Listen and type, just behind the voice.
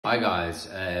Hi guys,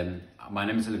 my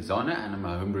name is Alexander and I'm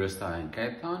a home barista in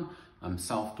Cape Town. I'm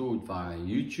self-taught via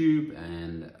YouTube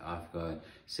and I've got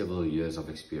several years of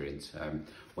experience.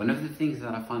 One of the things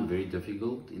that I found very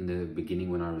difficult in the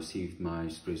beginning when I received my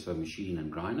espresso machine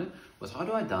and grinder was how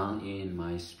do I dial in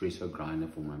my espresso grinder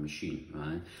for my machine,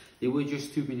 right? There were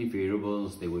just too many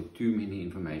variables, there were too many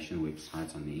information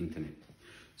websites on the internet.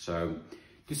 So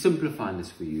to simplify this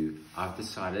for you, I've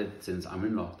decided, since I'm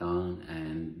in lockdown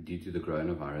and due to the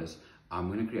coronavirus, I'm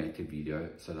going to create a video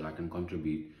so that I can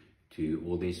contribute to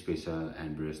all the espresso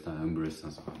and barista, home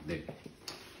baristas out there.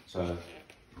 So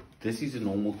this is a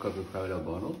normal Coca-Cola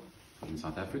bottle in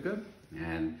South Africa,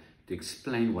 and to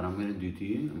explain what I'm going to do to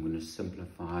you, I'm going to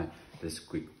simplify this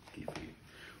quickly for you.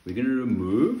 We're going to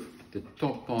remove the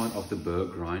top part of the burr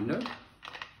grinder,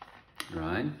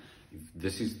 right? If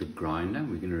this is the grinder,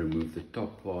 we're going to remove the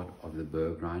top part of the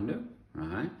burr grinder,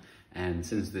 right? And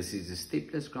since this is a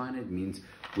stepless grinder, it means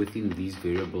within these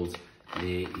variables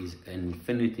there is an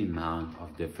infinite amount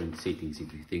of different settings.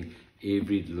 If you think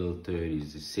every little turn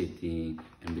is a setting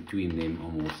and between them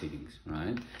are more settings,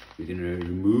 right? We're going to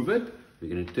remove it,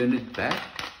 we're going to turn it back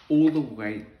all the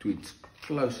way to its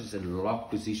closest and lock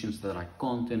position so that I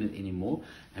can't turn it anymore,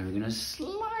 and we're going to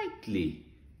slightly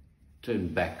turn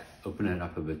back, open it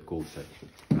up a bit coarser,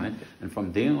 right? And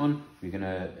from there on, we're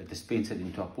gonna dispense it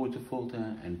into our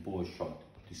portafilter and pour a shot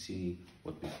to see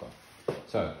what we've got.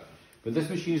 So, with this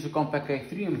machine is a Compak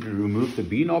K3, I'm gonna remove the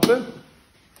bean hopper.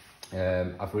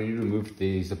 I've already removed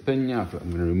the pin here.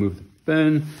 I'm gonna remove the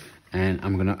pin, and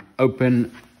I'm gonna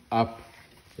open up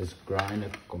this grinder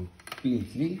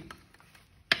completely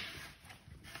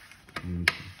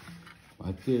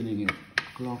by turning it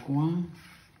clockwise.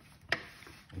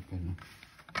 Open up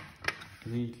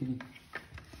completely.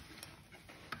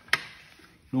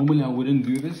 Normally I wouldn't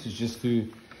do this, it's just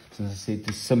to, as I said,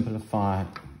 to simplify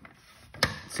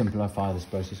this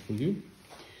process for you.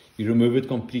 You remove it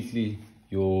completely,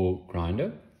 your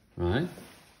grinder, right?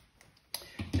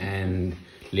 And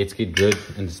let's get rid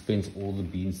and dispense all the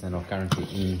beans that are currently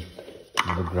in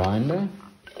the grinder.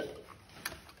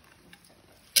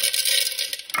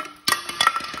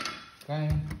 Okay.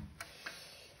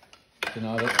 So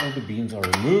now that all the beans are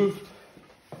removed,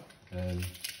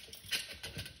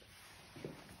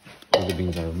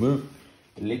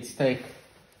 let's take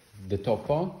the top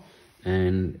part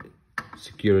and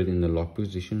secure it in the lock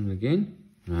position again,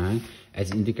 right?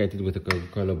 As indicated with the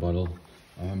Coca-Cola bottle.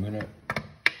 I'm going to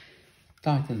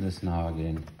tighten this now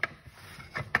again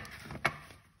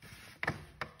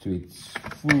to its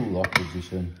full lock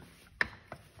position.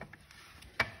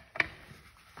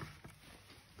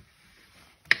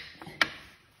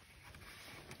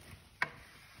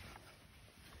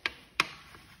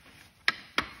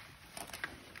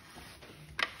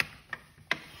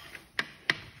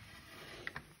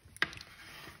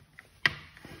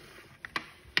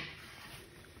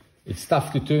 It's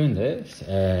tough to turn this,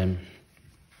 it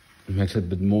makes it a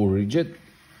bit more rigid.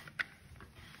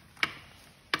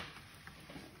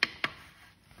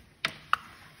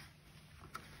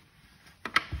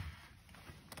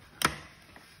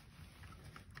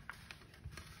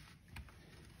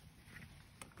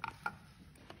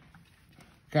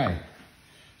 Okay,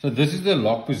 so this is the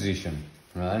lock position,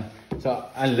 right? So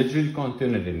I literally can't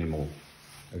turn it anymore,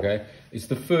 okay? It's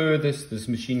the furthest this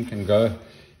machine can go.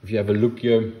 If you have a look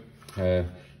here, if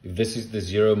this is the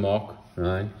 0 mark,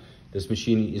 right, this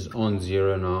machine is on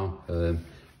 0 now.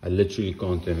 I literally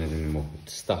can't turn it anymore,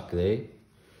 it's stuck there,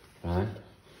 right?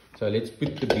 So let's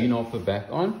put the bean hopper back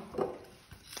on.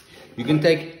 You can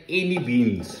take any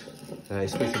beans,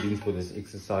 especially beans for this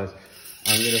exercise.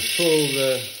 I'm going to fill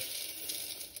the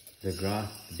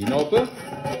bean hopper,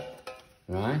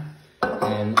 right?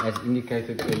 And as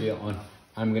indicated earlier on,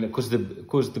 I'm going to, because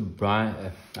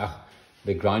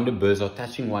the grinder burrs are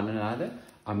touching one another,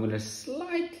 I'm going to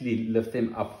slightly lift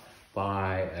them up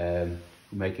by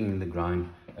making the grind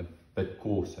a bit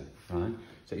coarser, right?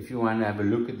 So if you want to have a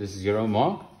look at this 0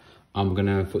 mark, I'm going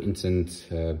to, for instance,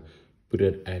 put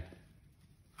it at,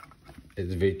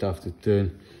 it's very tough to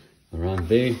turn around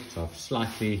there, so I've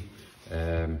slightly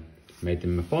made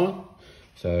them apart.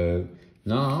 So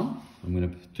now I'm going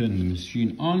to turn the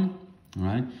machine on,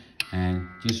 right, and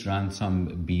just run some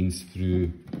beans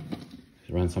through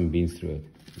it,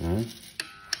 right?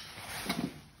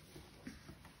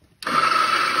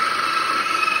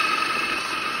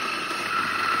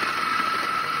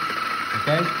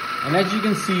 Okay, and as you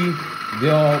can see,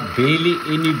 there are barely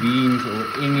any beans or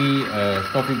any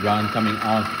coffee ground coming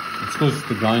out. It's because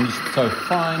the grind is so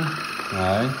fine,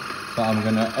 right? So I'm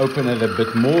going to open it a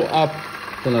bit more up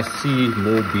till I see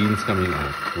more beans coming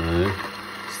out, right?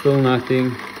 Still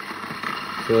nothing.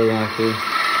 So like this.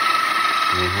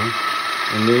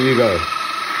 And there you go.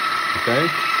 Okay.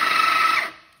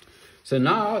 So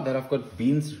now that I've got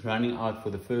beans running out for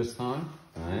the first time,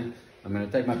 right, I'm going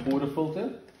to take my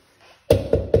portafilter,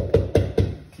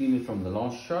 clean it from the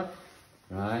last shot,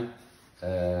 right,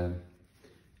 and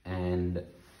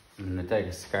I'm going to take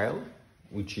a scale,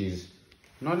 which is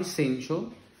not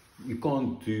essential. You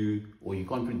can't do, or you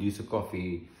can't produce a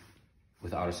coffee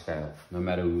without a scale, no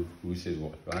matter who says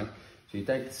what, right? So you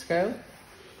take the scale,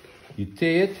 you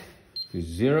tear it to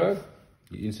 0,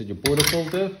 you insert your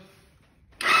portafilter,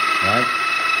 right?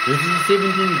 This is a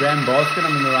 17 gram basket.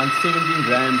 I'm going to run 17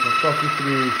 grams of coffee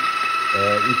through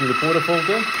into the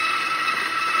portafilter.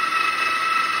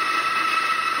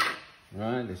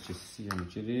 Right, let's just see how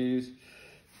much it is.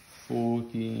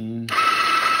 14,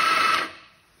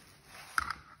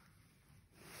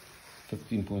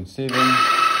 15.7,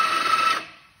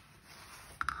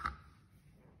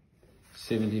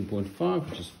 17.5,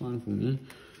 which is fine for me.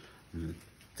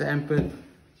 Tamp it,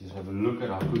 just have a look at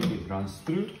how quickly it runs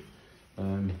through.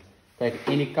 Take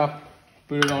any cup,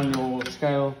 put it on your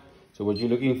scale. So what you're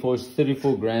looking for is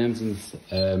 34 grams in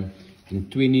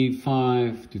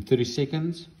 25 to 30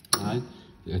 seconds, right?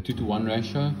 A 2-to-1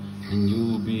 ratio, and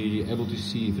you'll be able to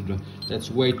see if it,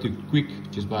 that's way too quick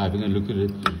just by having a look at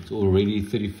it. It's already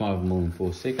 35 ml in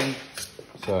 4 seconds.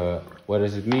 So what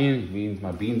does it mean? It means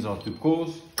my beans are too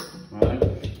coarse, right?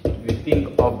 If you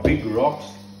think of big rocks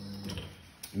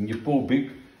and you pour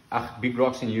big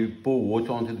rocks and you pour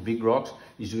water onto the big rocks,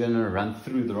 it's going to run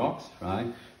through the rocks,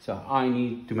 right? So I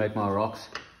need to make my rocks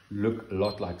look a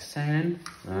lot like sand,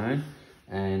 right?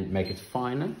 And make it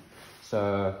finer.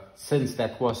 So since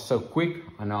that was so quick,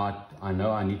 I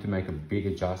know I need to make a big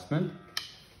adjustment.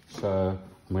 So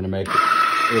I'm going to make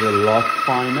it a lot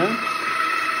finer,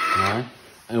 right?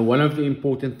 And one of the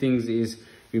important things is,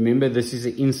 remember, this is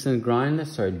an instant grinder,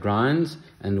 so it grinds,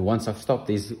 and once I've stopped,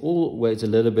 there's always a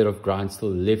little bit of grind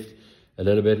still left, a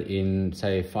little bit in,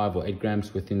 say, 5 or 8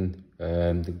 grams within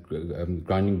the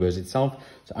grinding burst itself.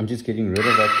 So I'm just getting rid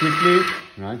of that quickly,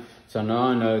 right? So now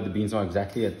I know the beans are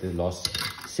exactly at the last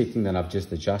setting that I've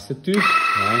just adjusted to,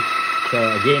 right? So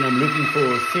again, I'm looking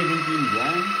for 17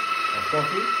 grams of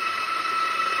coffee.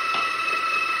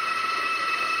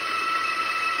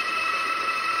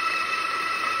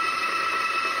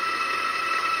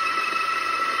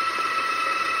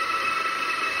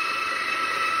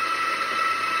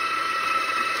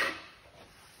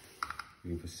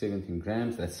 For 17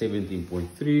 grams, that's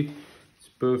 17.3. It's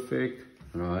perfect.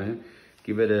 All right,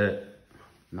 give it a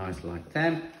nice light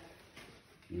tamp,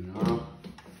 you know.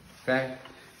 Okay,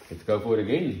 let's go for it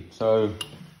again. So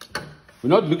we're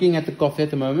not looking at the coffee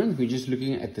at the moment, we're just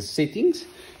looking at the settings.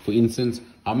 For instance,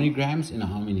 how many grams in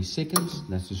how many seconds.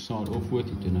 That's to start off with.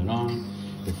 You turn it on.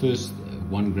 The first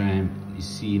 1 gram is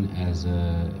seen as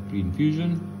a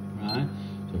pre-infusion, right?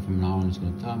 So from now on, it's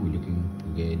going to time. We're looking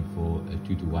again for a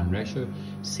 2-to-1 ratio.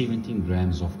 17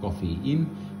 grams of coffee in,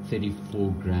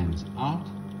 34 grams out,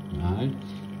 right?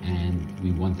 And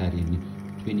we want that in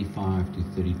 25 to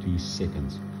 32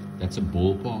 seconds. That's a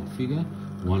ballpark figure.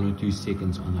 1 or 2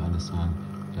 seconds on the other side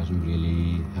doesn't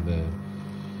really have a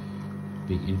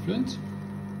big influence.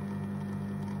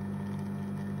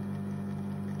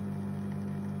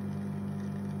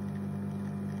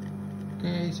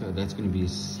 Okay, so that's going to be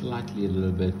slightly a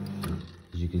little bit,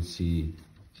 as you can see,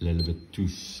 a little bit too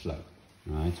slow,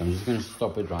 right? So I'm just going to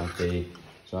stop it right there.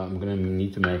 So I'm going to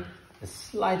need to make a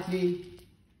slightly,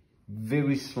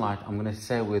 very slight, I'm going to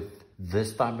say with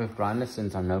this type of grinder,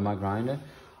 since I know my grinder,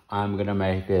 I'm going to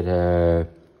make it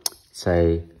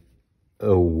say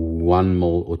a 1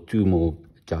 ml or 2 ml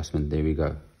adjustment. There we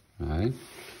go, right?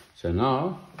 So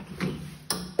now,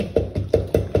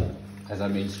 as I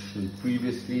mentioned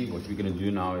previously, what we're going to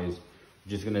do now is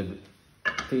just going to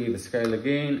clear the scale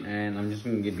again, and I'm just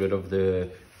going to get rid of the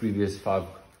previous 5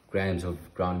 grams of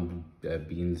ground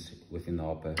beans within the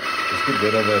hopper. Just get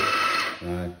rid of it.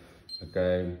 Right.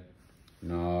 Okay.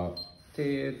 Now,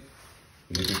 tear it.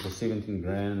 We're looking for 17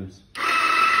 grams.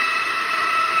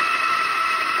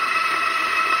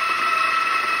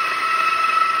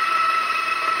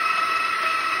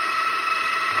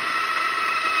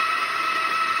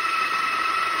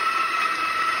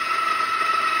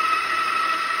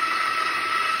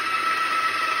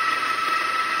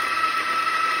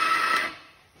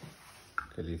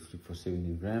 Okay, let's look for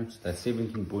 17 grams. That's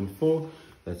 17.4.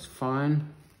 That's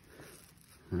fine.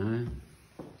 All right.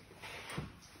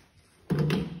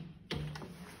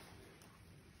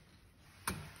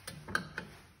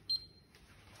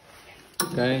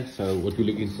 Okay, so what we're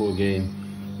looking for again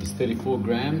is 34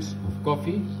 grams of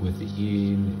coffee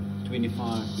within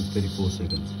 25 to 34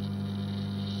 seconds.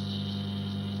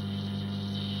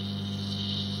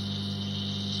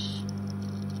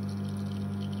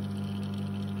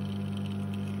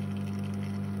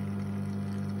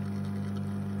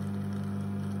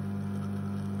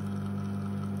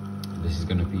 This is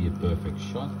going to be a perfect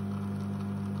shot.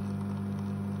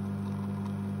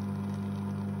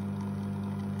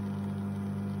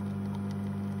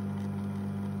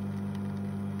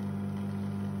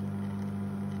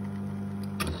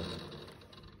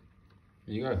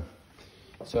 There you go.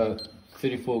 So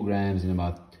 34 grams in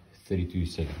about 32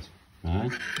 seconds,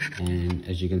 right? And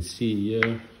as you can see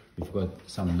here, we've got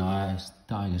some nice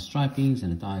tiger stripings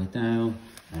and a tiger tail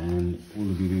and all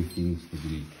the beautiful things that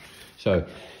we need. So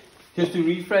just to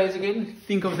rephrase again,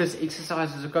 think of this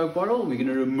exercise as a Coke bottle. We're going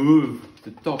to remove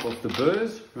the top of the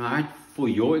burrs, right? For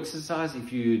your exercise,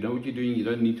 if you know what you're doing, you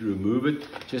don't need to remove it.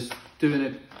 Just turn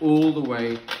it all the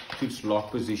way to its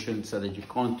lock position so that you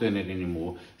can't turn it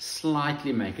anymore.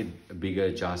 Slightly make it a bigger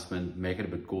adjustment, make it a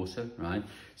bit coarser, right?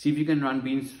 See if you can run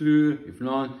beans through. If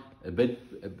not,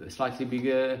 slightly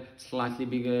bigger, slightly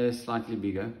bigger, slightly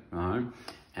bigger, right?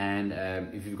 And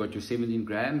if you've got your 17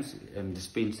 grams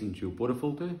dispensed into your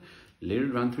portafilter, let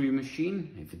it run through your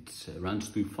machine. If it runs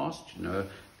too fast, you know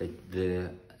that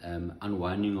the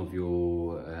unwinding of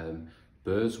your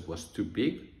burrs was too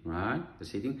big, right? The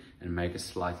setting, and make a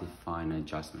slightly finer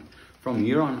adjustment. From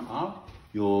here on out,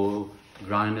 your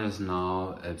grinder is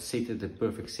now set at the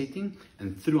perfect setting,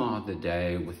 and throughout the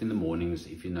day, within the mornings,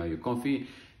 if you know your coffee,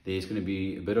 there's going to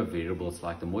be a bit of variables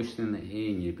like the moisture in the air,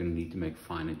 and you're going to need to make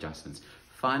fine adjustments.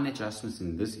 Fine adjustments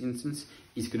in this instance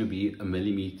is going to be a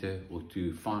millimeter or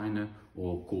two finer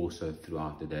or coarser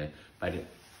throughout the day. But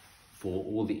for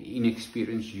all the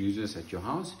inexperienced users at your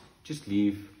house, just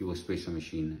leave your espresso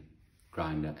machine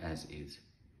grinder as is.